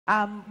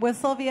With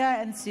Sylvia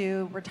and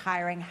Sue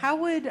retiring, how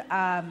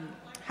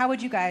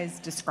would you guys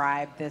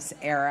describe this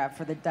era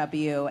for the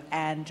W,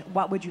 and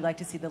what would you like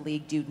to see the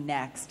league do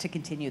next to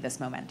continue this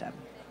momentum?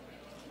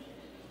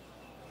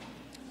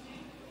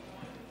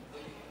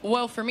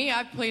 Well, for me,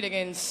 I've played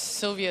against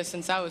Sylvia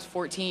since I was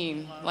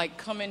 14. Like,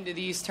 coming to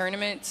these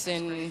tournaments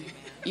and,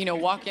 you know,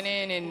 walking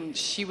in, and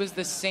she was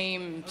the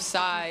same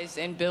size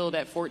and build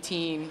at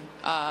 14.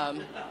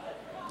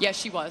 Yeah,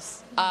 she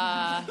was.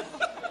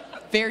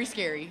 Very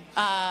scary.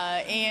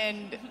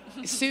 And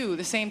Sue,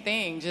 the same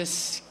thing,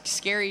 just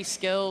scary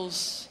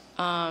skills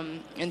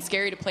and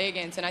scary to play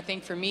against. And I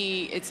think for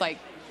me, it's like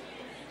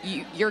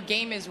your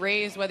game is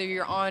raised whether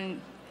you're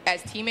on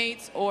as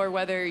teammates or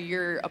whether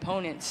you're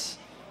opponents.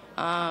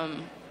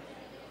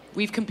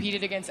 We've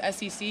competed against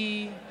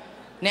SEC,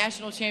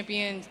 national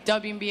champions,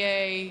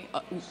 WNBA,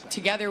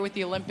 together with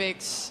the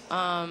Olympics.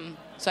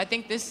 So I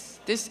think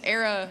this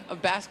era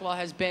of basketball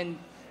has been,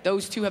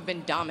 those two have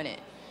been dominant.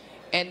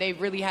 And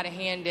they've really had a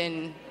hand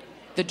in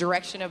the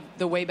direction of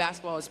the way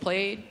basketball is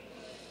played,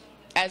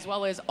 as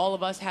well as all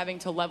of us having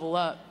to level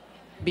up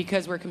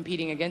because we're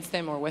competing against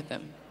them or with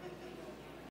them.